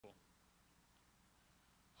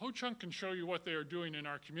Ho-Chunk can show you what they are doing in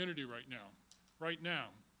our community right now. Right now.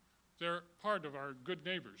 They're part of our good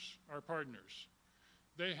neighbors, our partners.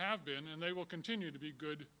 They have been and they will continue to be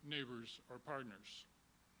good neighbors or partners.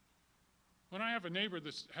 When I have a neighbor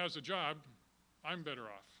that has a job, I'm better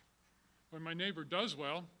off. When my neighbor does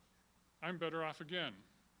well, I'm better off again.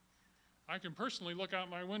 I can personally look out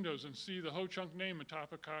my windows and see the Ho-Chunk name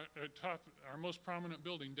atop our most prominent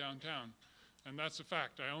building downtown. And that's a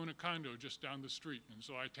fact. I own a condo just down the street, and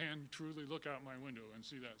so I can truly look out my window and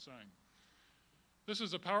see that sign. This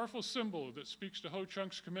is a powerful symbol that speaks to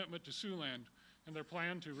Ho-Chunk's commitment to Siouxland and their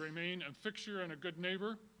plan to remain a fixture and a good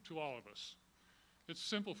neighbor to all of us. It's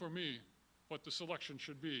simple for me what the selection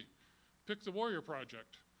should be. Pick the Warrior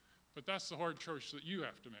Project, but that's the hard choice that you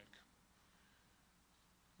have to make.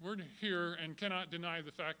 We're here and cannot deny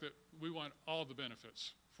the fact that we want all the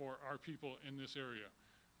benefits for our people in this area.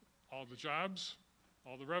 All the jobs,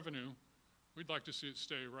 all the revenue, we'd like to see it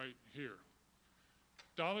stay right here.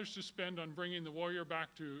 Dollars to spend on bringing the Warrior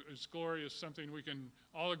back to its glory is something we can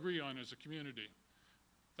all agree on as a community.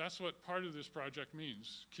 That's what part of this project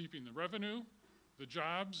means, keeping the revenue, the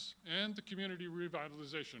jobs, and the community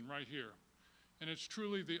revitalization right here. And it's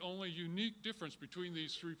truly the only unique difference between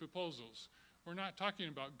these three proposals. We're not talking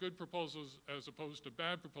about good proposals as opposed to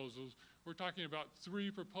bad proposals. We're talking about three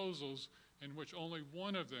proposals in which only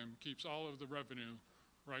one of them keeps all of the revenue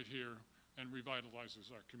right here and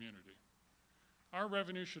revitalizes our community. Our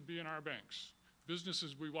revenue should be in our banks,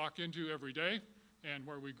 businesses we walk into every day, and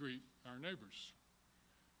where we greet our neighbors.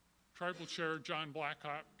 Tribal Chair John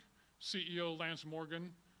Blackhawk, CEO Lance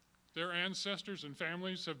Morgan, their ancestors and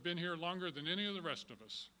families have been here longer than any of the rest of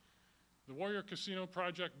us. The Warrior Casino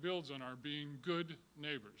Project builds on our being good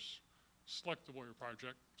neighbors. Select the Warrior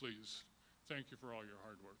Project, please. Thank you for all your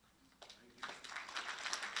hard work.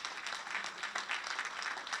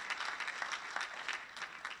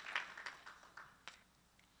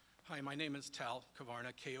 Hi, my name is Tal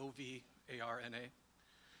Kavarna, K-O-V-A-R-N-A,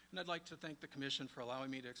 and I'd like to thank the Commission for allowing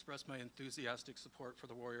me to express my enthusiastic support for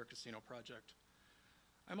the Warrior Casino Project.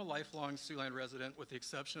 I'm a lifelong Siouxland resident with the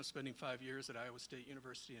exception of spending 5 years at Iowa State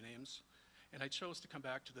University in Ames, and I chose to come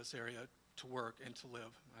back to this area to work and to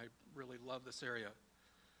live. I really love this area.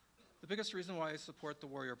 The biggest reason why I support the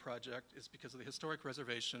Warrior Project is because of the historic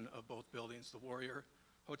reservation of both buildings, the Warrior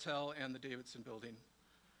Hotel and the Davidson Building.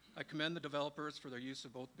 I commend the developers for their use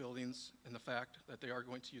of both buildings and the fact that they are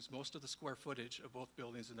going to use most of the square footage of both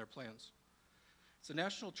buildings in their plans. It's a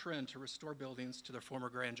national trend to restore buildings to their former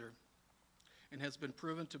grandeur and has been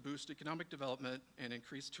proven to boost economic development and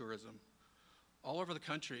increase tourism. All over the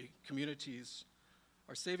country, communities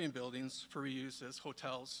are saving buildings for reuse as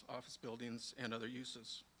hotels, office buildings, and other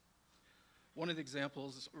uses. One of the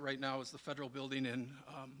examples right now is the federal building in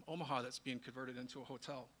Omaha that's being converted into a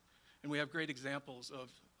hotel. And we have great examples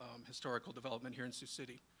of historical development here in Sioux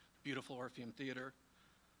City. Beautiful Orpheum Theater,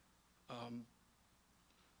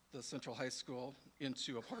 the Central High School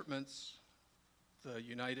into apartments, the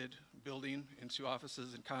United building into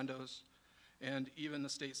offices and condos, and even the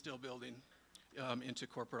State Steel building into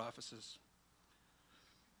corporate offices.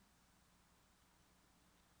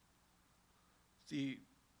 I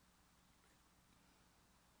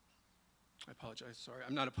apologize, sorry,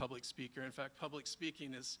 I'm not a public speaker. In fact, public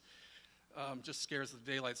speaking is just scares the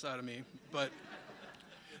daylights out of me. But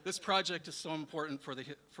this project is so important for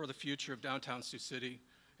the future of downtown Sioux City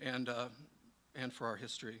and for our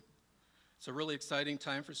history. It's a really exciting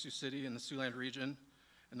time for Sioux City and the Siouxland region,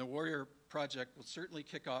 and the Warrior Project will certainly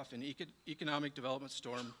kick off an economic development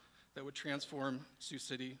storm that would transform Sioux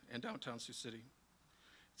City and downtown Sioux City.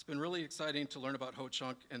 It's been really exciting to learn about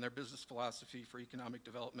Ho-Chunk and their business philosophy for economic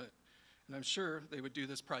development, and I'm sure they would do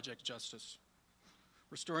this project justice.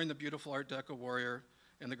 Restoring the beautiful Art Deco Warrior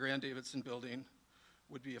and the Grand Davidson building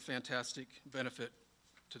would be a fantastic benefit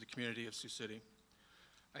to the community of Sioux City.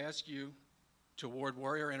 I ask you to award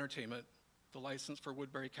Warrior Entertainment the license for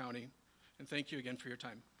Woodbury County, and thank you again for your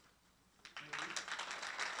time.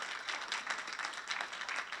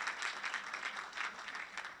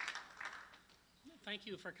 Thank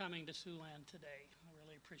you for coming to Siouxland today. I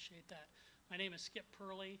really appreciate that. My name is Skip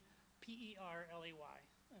Perley, P-E-R-L-E-Y.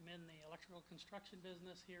 I'm in the electrical construction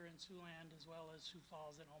business here in Siouxland as well as Sioux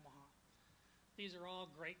Falls and Omaha. These are all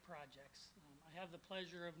great projects. I have the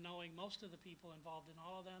pleasure of knowing most of the people involved in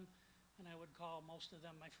all of them, and I would call most of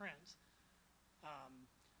them my friends.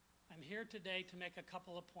 I'm here today to make a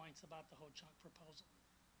couple of points about the Ho-Chunk proposal.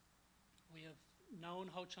 We have known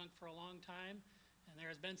Ho-Chunk for a long time, and there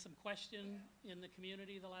has been some question in the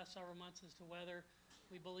community the last several months as to whether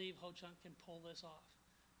we believe Ho-Chunk can pull this off.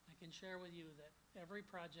 I can share with you that every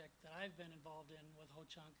project that I've been involved in with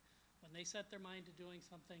Ho-Chunk, When they set their mind to doing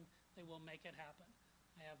something, they will make it happen.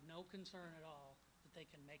 I have no concern at all that they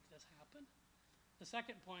can make this happen. The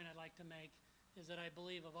second point I'd like to make is that I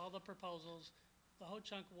believe of all the proposals, the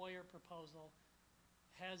Ho-Chunk Warrior proposal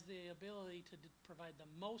has the ability to provide the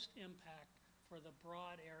most impact for the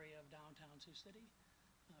broad area of downtown Sioux City,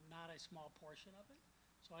 not a small portion of it.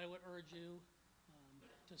 So I would urge you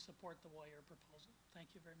to support the Warrior proposal.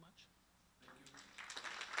 Thank you very much.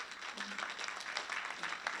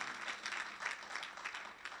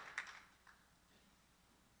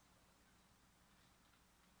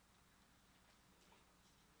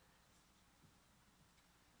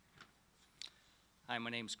 Hi, my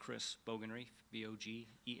name's Chris Bogenrief,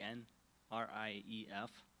 B-O-G-E-N-R-I-E-F.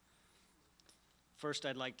 First,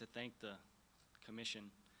 I'd like to thank the commission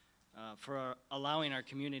for allowing our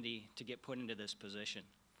community to get put into this position.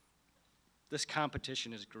 This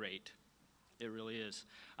competition is great. It really is.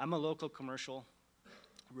 I'm a local commercial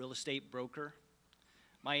real estate broker.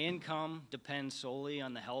 My income depends solely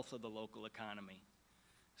on the health of the local economy.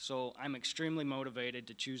 So I'm extremely motivated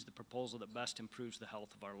to choose the proposal that best improves the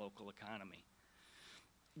health of our local economy.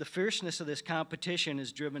 The fierceness of this competition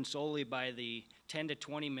is driven solely by the $10 to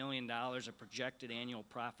 $20 million of projected annual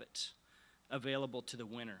profits available to the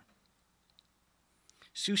winner.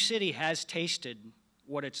 Sioux City has tasted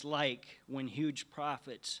what it's like when huge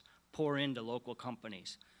profits pour into local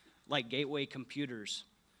companies like Gateway Computers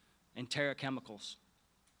and Terra Chemicals.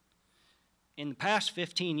 In the past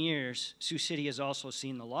 15 years, Sioux City has also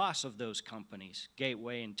seen the loss of those companies,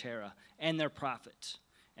 Gateway and Terra, and their profits.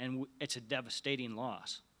 And it's a devastating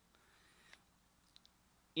loss.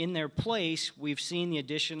 In their place, we've seen the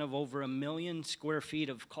addition of over 1 million square feet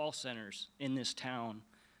of call centers in this town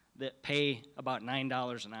that pay about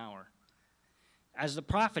 $9 an hour. As the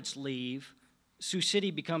profits leave, Sioux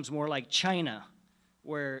City becomes more like China,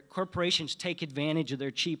 where corporations take advantage of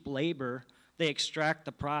their cheap labor, they extract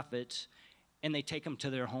the profits, and they take them to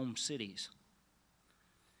their home cities.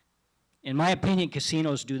 In my opinion,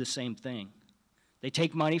 casinos do the same thing. They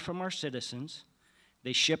take money from our citizens,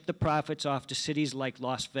 they ship the profits off to cities like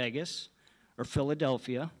Las Vegas or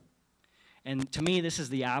Philadelphia, and to me this is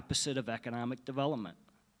the opposite of economic development.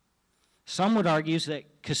 Some would argue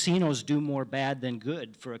that casinos do more bad than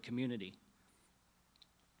good for a community.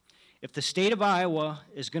 If the state of Iowa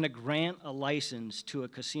is going to grant a license to a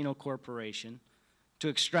casino corporation to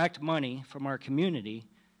extract money from our community,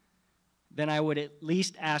 then I would at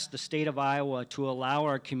least ask the state of Iowa to allow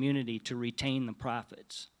our community to retain the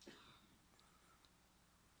profits.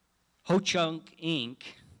 Ho-Chunk Inc.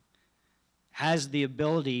 has the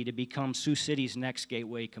ability to become Sioux City's next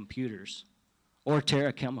Gateway Computers or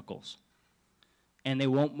Terra Chemicals, and they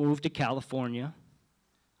won't move to California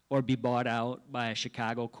or be bought out by a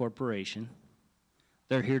Chicago corporation.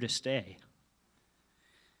 They're here to stay.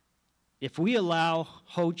 If we allow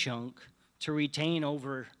Ho-Chunk to retain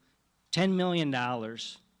over $10 million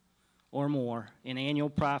or more in annual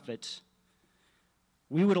profits,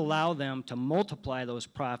 we would allow them to multiply those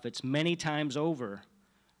profits many times over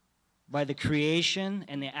by the creation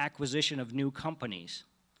and the acquisition of new companies.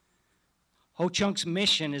 Ho-Chunk's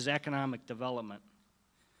mission is economic development,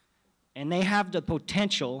 and they have the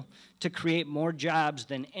potential to create more jobs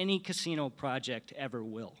than any casino project ever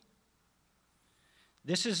will.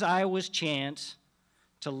 This is Iowa's chance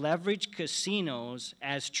to leverage casinos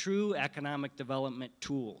as true economic development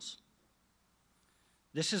tools.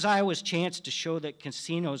 This is Iowa's chance to show that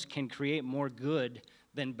casinos can create more good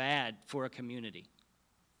than bad for a community.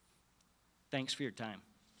 Thanks for your time.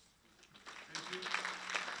 Thank you.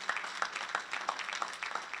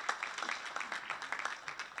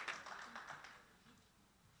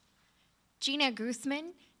 Gina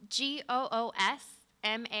Goossman, Goossmann.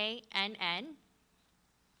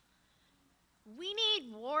 We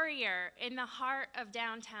need warrior in the heart of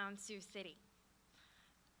downtown Sioux City.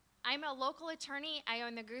 I'm a local attorney. I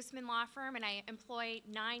own the Goossman Law Firm, and I employ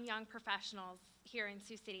 9 young professionals here in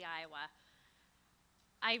Sioux City, Iowa.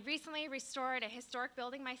 I recently restored a historic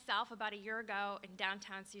building myself about a year ago in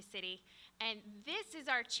downtown Sioux City, and this is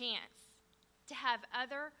our chance to have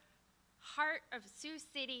other heart of Sioux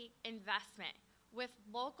City investment with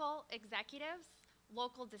local executives,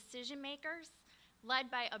 local decision makers, led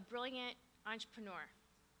by a brilliant entrepreneur.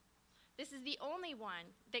 This is the only one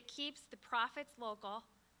that keeps the profits local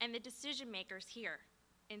and the decision makers here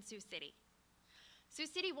in Sioux City. Sioux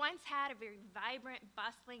City once had a very vibrant,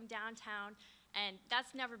 bustling downtown, and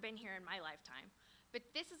that's never been here in my lifetime. But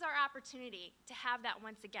this is our opportunity to have that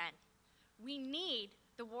once again. We need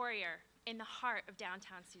the warrior in the heart of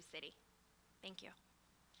downtown Sioux City. Thank you.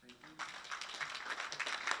 Thank you.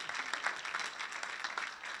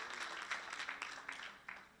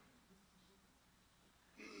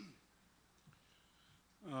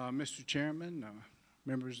 Mr. Chairman,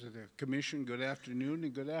 members of the commission, good afternoon,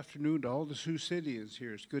 and good afternoon to all the Sioux Cityans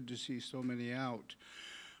here. It's good to see so many out.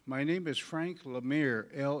 My name is Frank Lemire,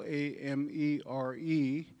 L-A-M-E-R-E.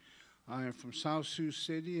 I am from South Sioux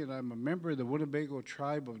City, and I'm a member of the Winnebago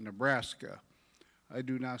tribe of Nebraska. I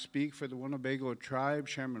do not speak for the Winnebago tribe.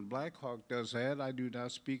 Chairman Blackhawk does that. I do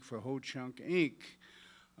not speak for Ho Chunk Inc.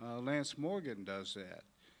 Lance Morgan does that.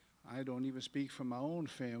 I don't even speak for my own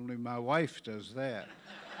family. My wife does that.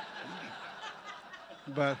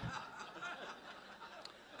 But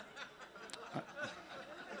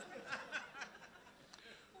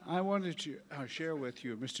I wanted to share with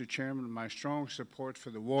you, Mr. Chairman, my strong support for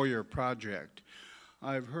the Warrior Project.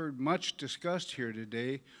 I've heard much discussed here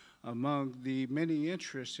today among the many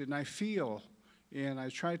interests, and I feel, and I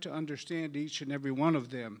try to understand each and every one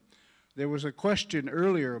of them. There was a question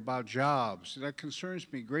earlier about jobs, and that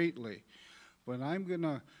concerns me greatly. But I'm going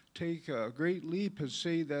to take a great leap and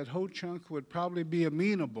say that Ho Chunk would probably be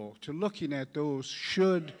amenable to looking at those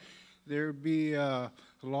should there be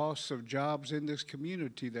loss of jobs in this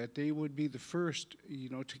community, that they would be the first,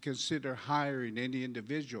 to consider hiring any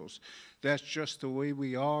individuals. That's just the way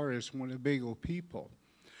we are as Winnebago people.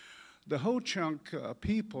 The Ho Chunk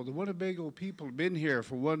people, the Winnebago people, have been here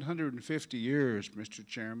for 150 years, Mr.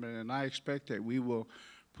 Chairman, and I expect that we will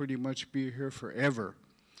pretty much be here forever.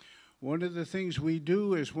 One of the things we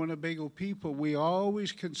do as Winnebago people, we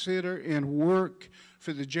always consider and work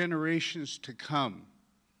for the generations to come.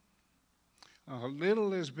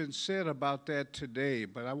 Little has been said about that today,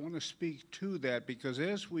 but I want to speak to that because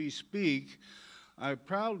as we speak, I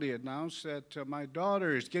proudly announce that my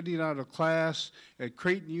daughter is getting out of class at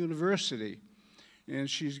Creighton University, and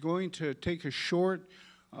she's going to take a short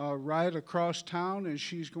ride across town, and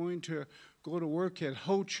she's going to go to work at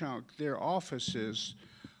Ho Chunk, their offices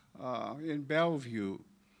in Bellevue.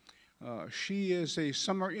 She is a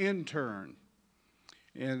summer intern,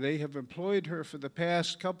 and they have employed her for the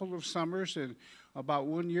past couple of summers, and about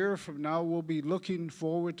 1 year from now, we'll be looking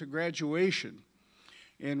forward to graduation.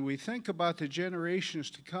 And we think about the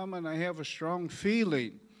generations to come, and I have a strong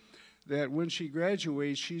feeling that when she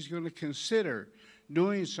graduates, she's going to consider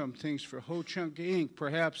doing some things for Ho Chunk Inc.,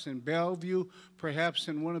 perhaps in Bellevue, perhaps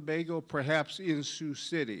in Winnebago, perhaps in Sioux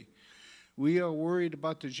City. We are worried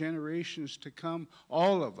about the generations to come,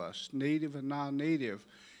 all of us, native and non-native,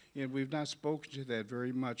 and we've not spoken to that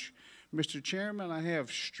very much. Mr. Chairman, I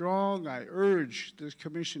urge this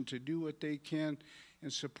commission to do what they can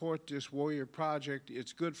and support this Warrior Project.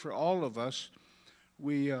 It's good for all of us.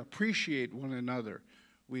 We appreciate one another.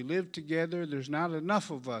 We live together. There's not enough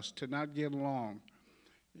of us to not get along.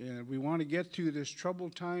 And we want to get through this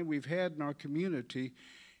troubled time we've had in our community,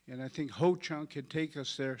 and I think Ho Chunk can take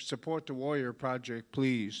us there. Support the Warrior Project,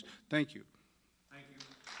 please. Thank you. Thank you.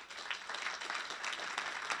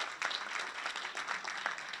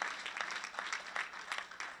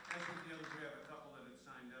 Thank you, Gil. We have a couple that have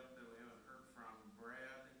signed up that we haven't heard from.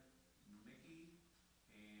 Brad, Mickey,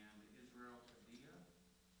 and Israel Padilla.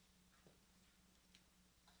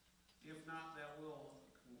 If not, that will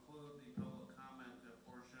conclude the public comment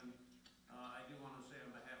portion. I do want to say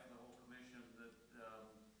on behalf of the whole commission that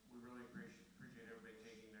we really appreciate everybody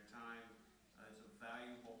taking their time. It's a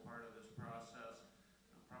valuable part of this process,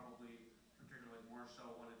 probably particularly more so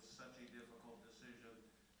when it's such a difficult decision.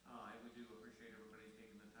 And we do appreciate everybody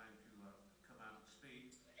taking the time to come out and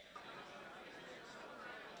speak.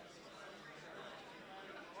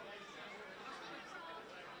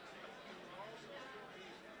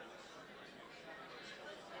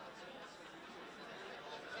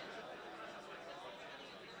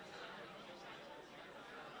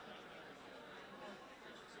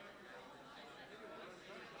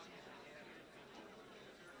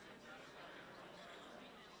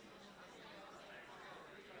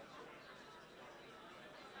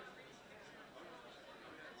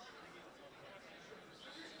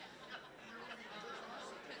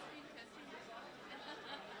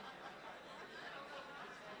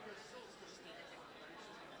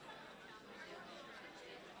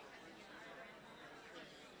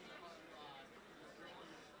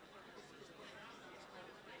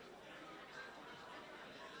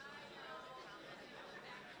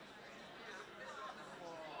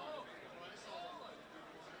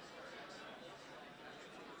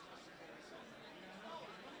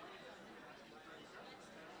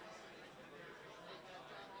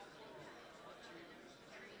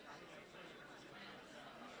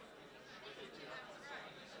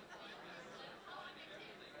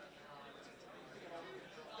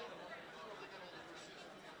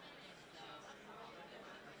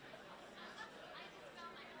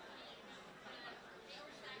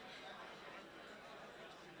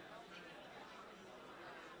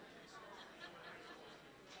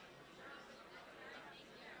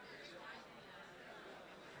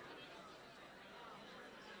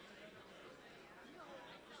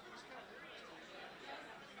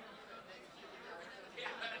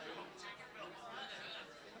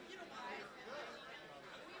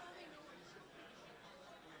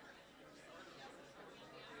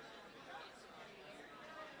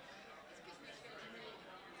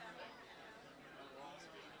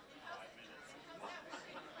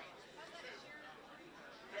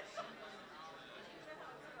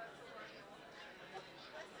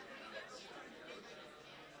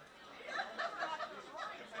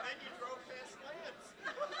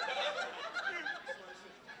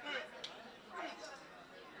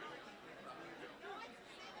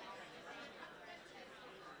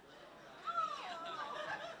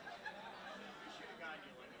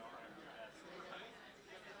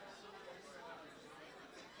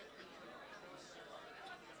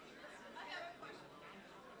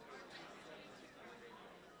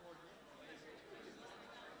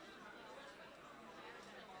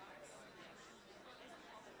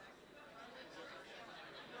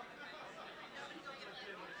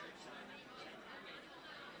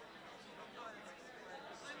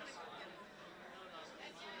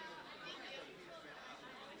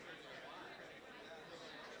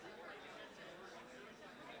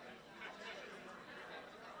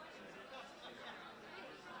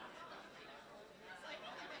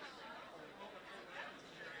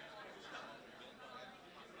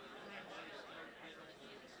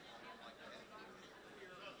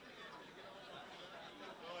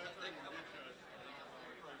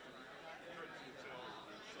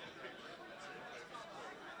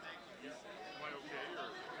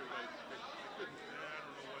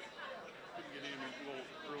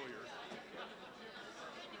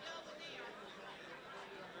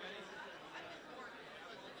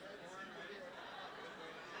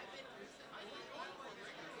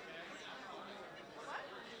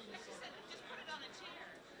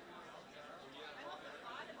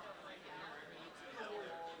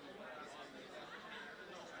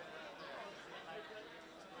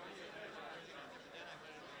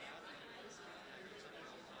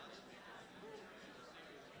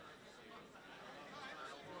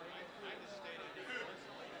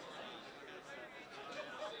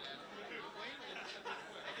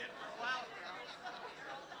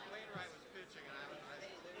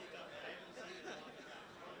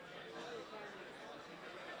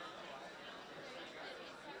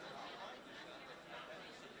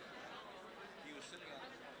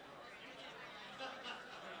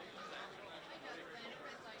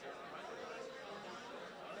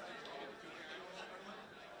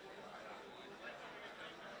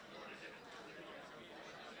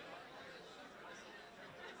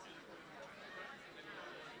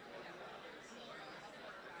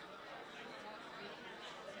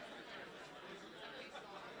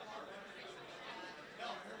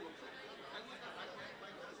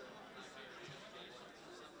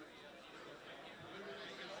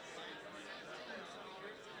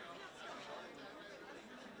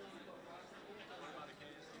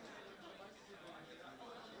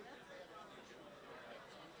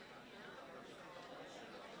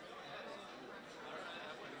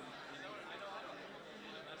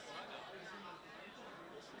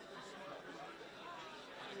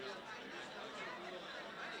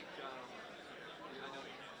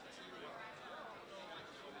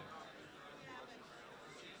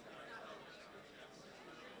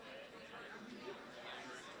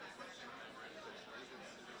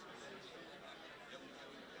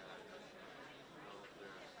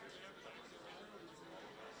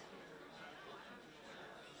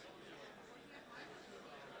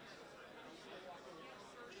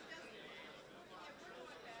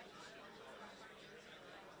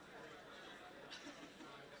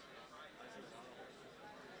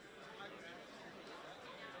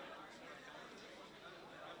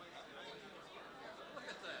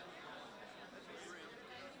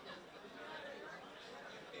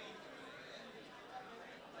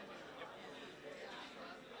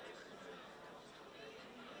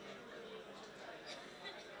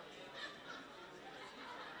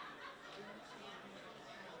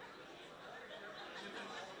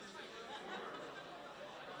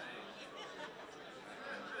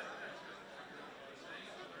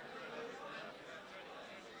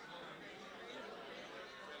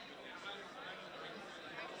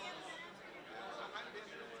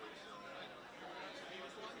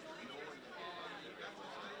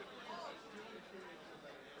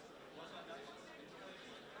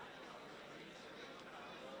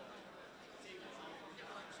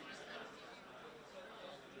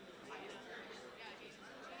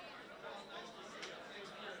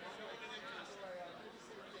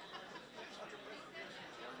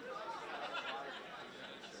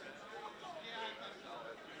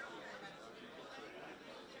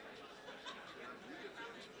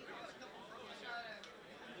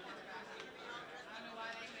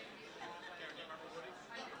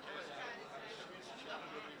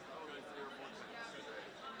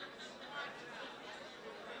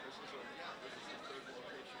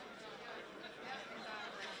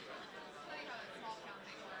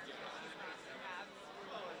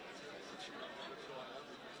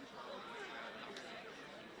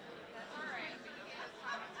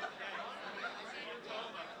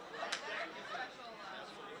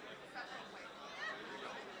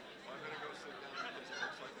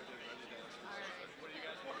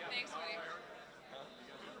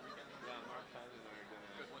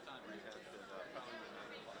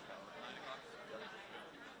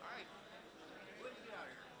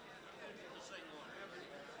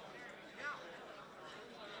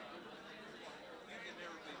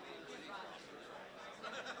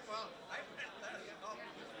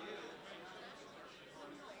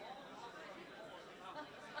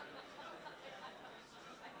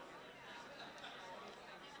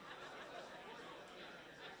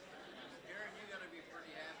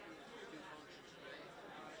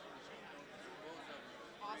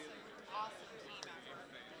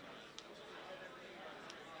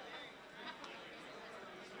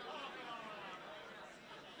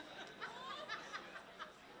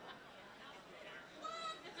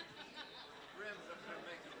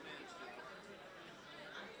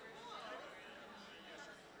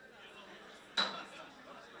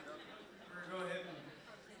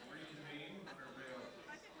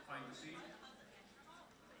 a seat.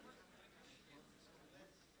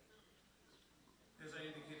 As I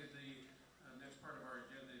indicated, the next part of our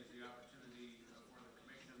agenda is the opportunity for the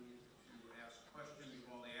commission to ask questions of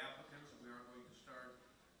all the applicants. We are going to start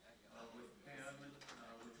with Penn, which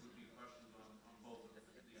would be questions on both of the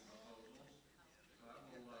proposals. So I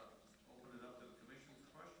will open it up to the commission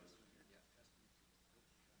for questions.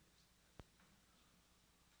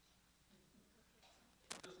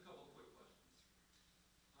 Just a couple of quick questions.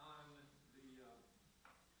 On the,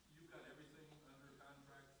 you've got everything under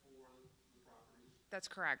contract for the properties. That's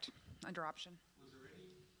correct, under option. Was there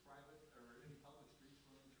any private or any public streets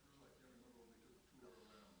running through? I can't remember when we took a tour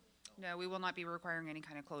around. No, we will not be requiring any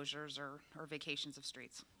kind of closures or vacations of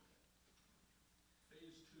streets.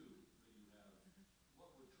 Phase 2 that you have, what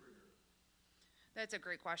would trigger? That's a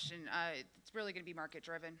great question. It's really going to be market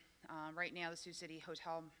driven. Right now, the Sioux City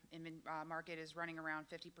hotel market is running around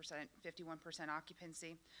 50%, 51%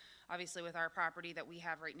 occupancy. Obviously, with our property that we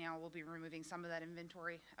have right now, we'll be removing some of that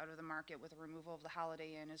inventory out of the market with the removal of the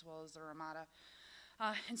Holiday Inn as well as the Ramada.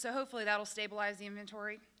 And so hopefully that'll stabilize the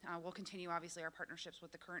inventory. We'll continue, obviously, our partnerships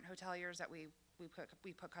with the current hoteliers that we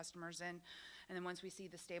put customers in. And then once we see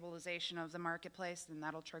the stabilization of the marketplace, then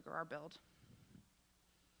that'll trigger our build.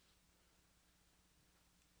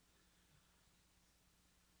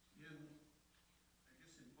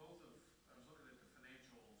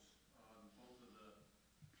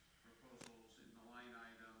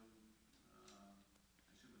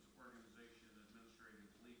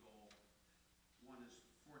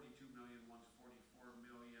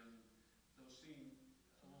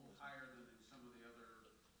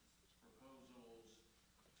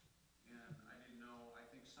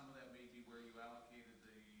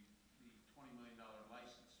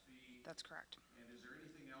 That's correct. And is there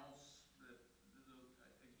anything else that,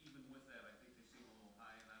 even with that, I think they seem a little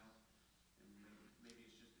high, and I don't, and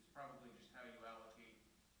maybe it's probably just how you allocate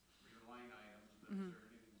your line items, but is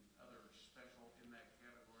there anything other special in that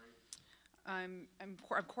category? I'm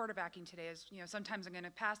quarterbacking today. Sometimes I'm going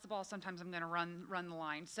to pass the ball, sometimes I'm going to run the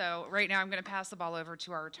line. So right now I'm going to pass the ball over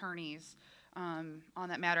to our attorneys on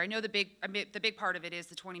that matter. I know the big part of it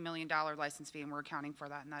is the $20 million license fee, and we're accounting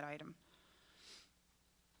for that in that item.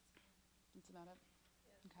 That's about it.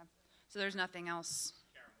 Okay. So there's nothing else.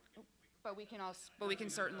 But we can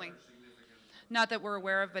certainly, not that we're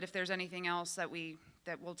aware of, but if there's anything else that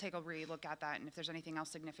we'll take a re-look at that, and if there's anything else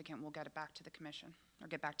significant, we'll get it back to the commission, or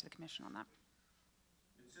get back to the commission on that.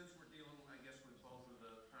 And since we're dealing, I guess, with both of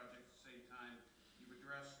the projects at the same time, you've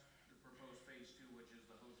addressed the proposed phase 2, which is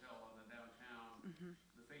the hotel on the downtown.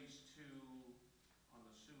 The phase 2 on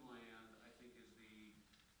the Siouxland, I think, is the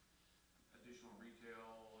additional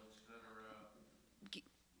retail, et cetera.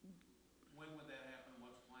 When would that happen?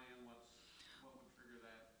 What's planned? What would trigger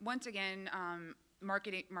that? Once again,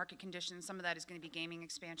 market conditions, some of that is going to be gaming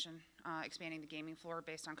expansion, expanding the gaming floor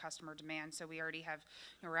based on customer demand. So we already have,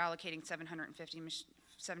 we're allocating 750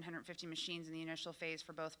 machines in the initial phase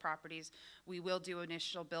for both properties. We will do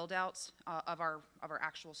initial build-outs of our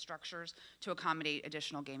actual structures to accommodate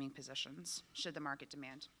additional gaming positions, should the market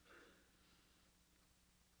demand.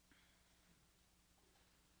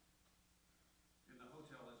 And the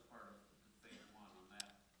hotel is part of phase 1 on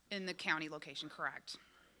that? In the county location, correct.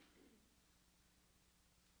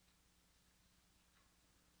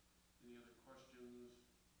 Any other questions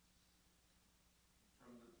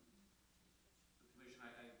from the commission?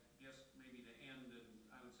 I guess maybe to end, and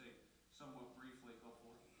I would say somewhat briefly,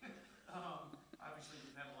 hopefully. Obviously,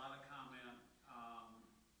 we've had a lot of comment, and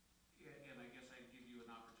I guess I'd give you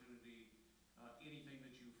an opportunity. Anything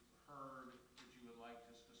that you've heard that you would like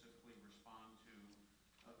to specifically respond to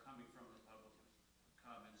coming from the public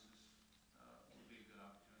comments would be a good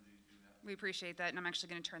opportunity to do that. We appreciate that, and I'm actually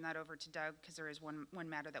going to turn that over to Doug because there is one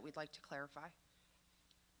matter that we'd like to clarify.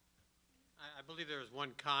 I believe there was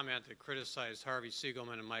one comment that criticized Harvey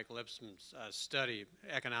Siegelman and Mike Lipsom's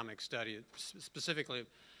economic study, specifically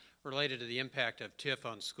related to the impact of TIF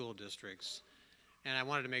on school districts. And I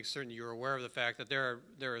wanted to make certain you were aware of the fact that there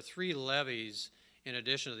are 3 levies in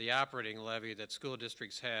addition to the operating levy that school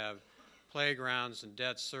districts have: playgrounds and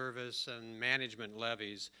debt service and management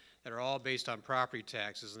levies that are all based on property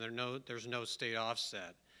taxes, and there's no state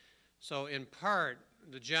offset. So in part,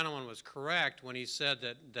 the gentleman was correct when he said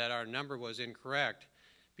that our number was incorrect,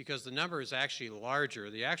 because the number is actually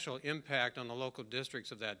larger. The actual impact on the local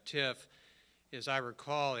districts of that TIF, as I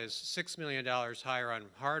recall, is $6 million higher on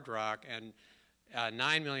Hard Rock and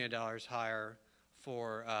 $9 million higher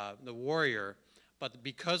for the Warrior. But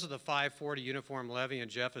because of the 540 uniform levy,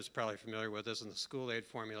 and Jeff is probably familiar with this in the school aid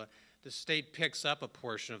formula, the state picks up a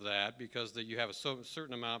portion of that because you have a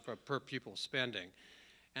certain amount for per pupil spending.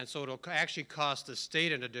 And so it'll actually cost the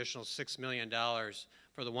state an additional $6 million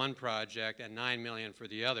for the one project and $9 million for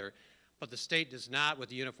the other. But the state does not, with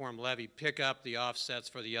the uniform levy, pick up the offsets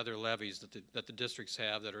for the other levies that the districts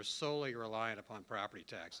have that are solely reliant upon property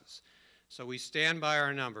taxes. So we stand by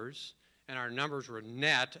our numbers, and our numbers were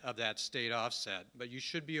net of that state offset. But you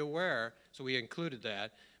should be aware, so we included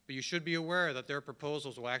that, but you should be aware that their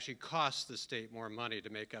proposals will actually cost the state more money to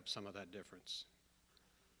make up some of that difference.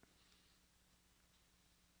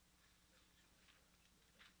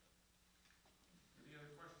 Any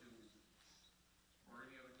other questions or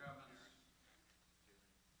any other comments?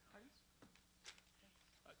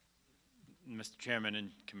 Mr. Chairman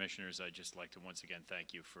and Commissioners, I'd just like to once again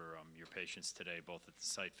thank you for your patience today, both at the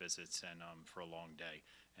site visits and for a long day.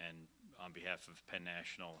 And on behalf of Penn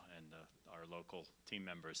National and our local team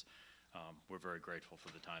members, we're very grateful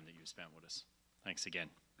for the time that you spent with us. Thanks again.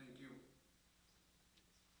 Thank you.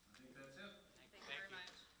 I think that's it. Thank you very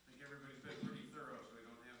much. I think everybody's been pretty thorough, so we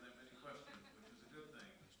don't have that many questions, which is a good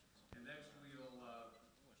thing. And next we'll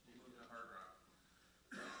move to Hard Rock.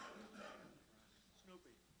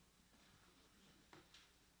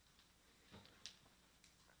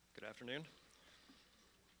 Good afternoon.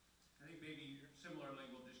 I think maybe similarly,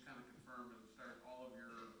 we'll just kind of confirm and start all of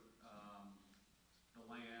your, the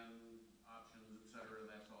land options, et cetera,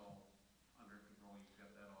 that's all under control. You've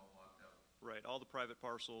got that all locked up. Right, all the private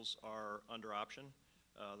parcels are under option.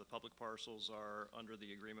 The public parcels are under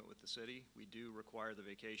the agreement with the city. We do require the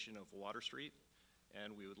vacation of Water Street,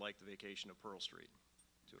 and we would like the vacation of Pearl Street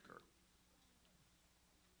to occur.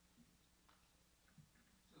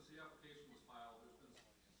 Since the application was filed, there's been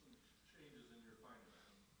some changes in your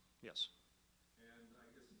financing. Yes. And I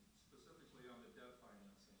guess specifically on the debt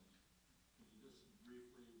financing, can you just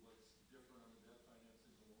briefly, what's different on the debt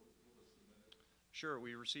financing than what was submitted? Sure,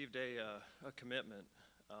 we received a commitment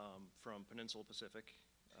from Peninsula Pacific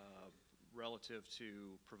relative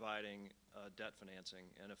to providing debt financing,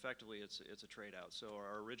 and effectively it's a trade-out. So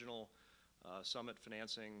our original Summit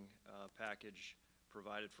financing package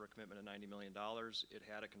provided for a commitment of $90 million. It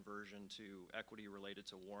had a conversion to equity related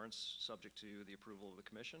to warrants subject to the approval of the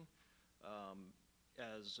commission.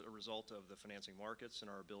 As a result of the financing markets and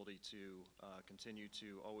our ability to continue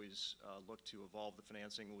to always look to evolve the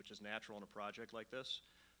financing, which is natural in a project like this,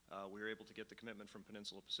 we were able to get the commitment from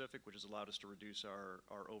Peninsula Pacific, which has allowed us to reduce our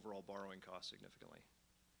overall borrowing costs significantly.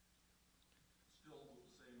 Still with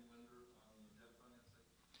the same lender on the debt financing?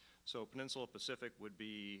 So Peninsula Pacific would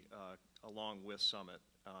be along with Summit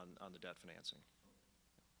on the debt financing.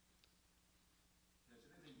 Has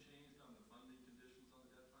anything changed on the funding conditions on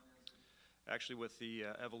the debt financing? Actually, with the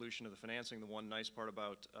evolution of the financing, the one nice part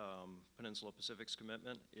about Peninsula Pacific's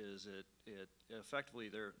commitment is it effectively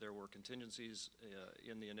there were contingencies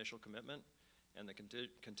in the initial commitment, and the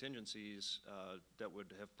contingencies that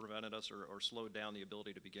would have prevented us or slowed down the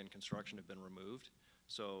ability to begin construction have been removed.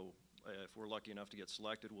 So if we're lucky enough to get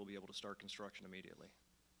selected, we'll be able to start construction immediately.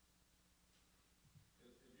 Have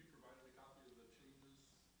you provided a copy of the changes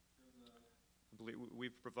in the? I believe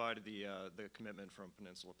we've provided the commitment from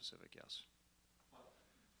Peninsula Pacific, yes. But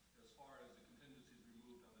as far as the contingencies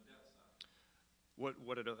removed on the debt side?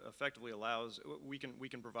 What it effectively allows, we can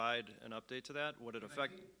provide an update to that. What it I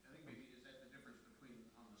think maybe is that the difference between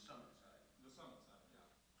on the Summit side? The Summit side,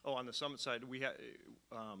 yeah. Oh, on the Summit side, we have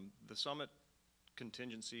the Summit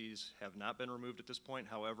contingencies have not been removed at this point.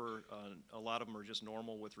 However, a lot of them are just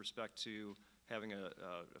normal with respect to having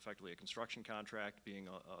effectively a construction contract, being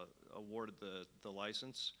awarded the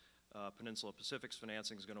license. Peninsula Pacific's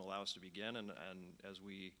financing is going to allow us to begin, and as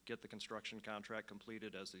we get the construction contract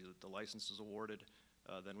completed, as the license is awarded,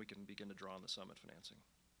 then we can begin to draw on the Summit financing.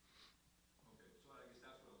 Okay, so I guess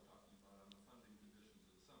that's what I was talking about on the funding conditions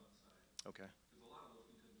of the Summit side. Okay. Because a lot of those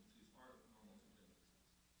contingencies aren't normal contingencies.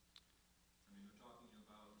 I mean, they're talking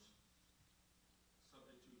about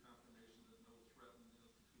subject to confirmation that no threatened,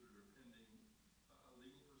 instituted, or pending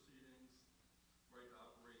legal proceedings, right to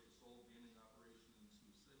operate the sole gaming operation in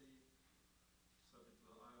Sioux City, subject to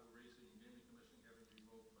the Iowa Racing and Gaming Commission having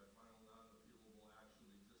revoked by final non-appealable action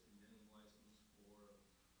the existing gaming license for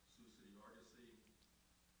Sioux City Argosy.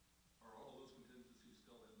 Are all of those contingencies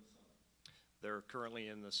still in the Summit? They're currently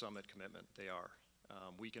in the Summit commitment. They are.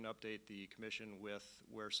 We can update the commission with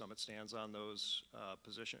where Summit stands on those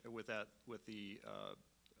with the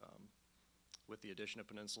addition of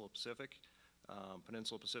Peninsula Pacific.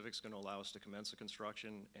 Peninsula Pacific is going to allow us to commence the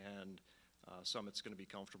construction, and Summit's going to be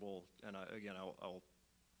comfortable. And again, I'll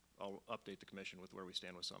update the commission with where we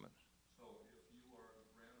stand with Summit. So if you are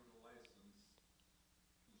granted a license,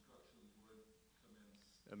 construction would commence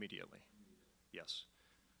Immediately. Yes.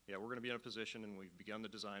 Yeah, we're going to be in a position, and we've begun the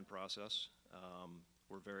design process.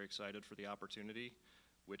 We're very excited for the opportunity,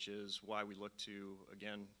 which is why we look to,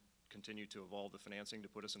 again, continue to evolve the financing to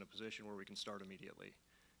put us in a position where we can start immediately.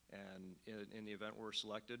 And in the event we're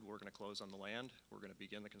selected, we're going to close on the land, we're going to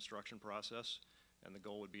begin the construction process, and the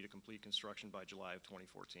goal would be to complete construction by July of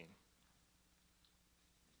 2014.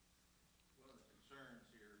 One of the concerns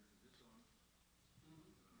here, is the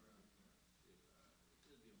employees of the existing,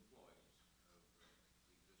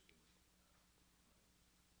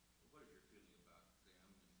 what is your feeling about them,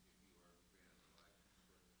 and if you are granted the license,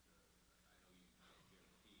 but I know you can't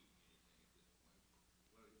guarantee anything at this point.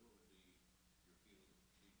 What would be your feeling of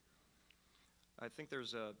procedure on that? I think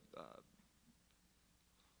there's a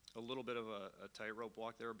little bit of a tightrope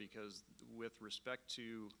walk there, because with respect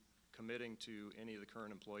to committing to any of the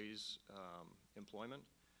current employees' employment,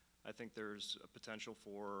 I think there's a potential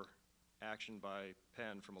for action by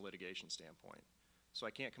Penn from a litigation standpoint. So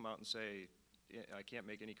I can't come out and say, I can't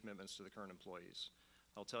make any commitments to the current employees.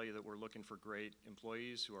 I'll tell you that we're looking for great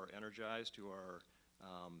employees who are energized, who are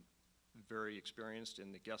very experienced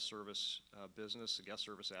in the guest service business, the guest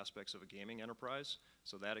service aspects of a gaming enterprise.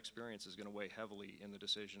 So that experience is going to weigh heavily in the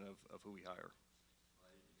decision of who we hire.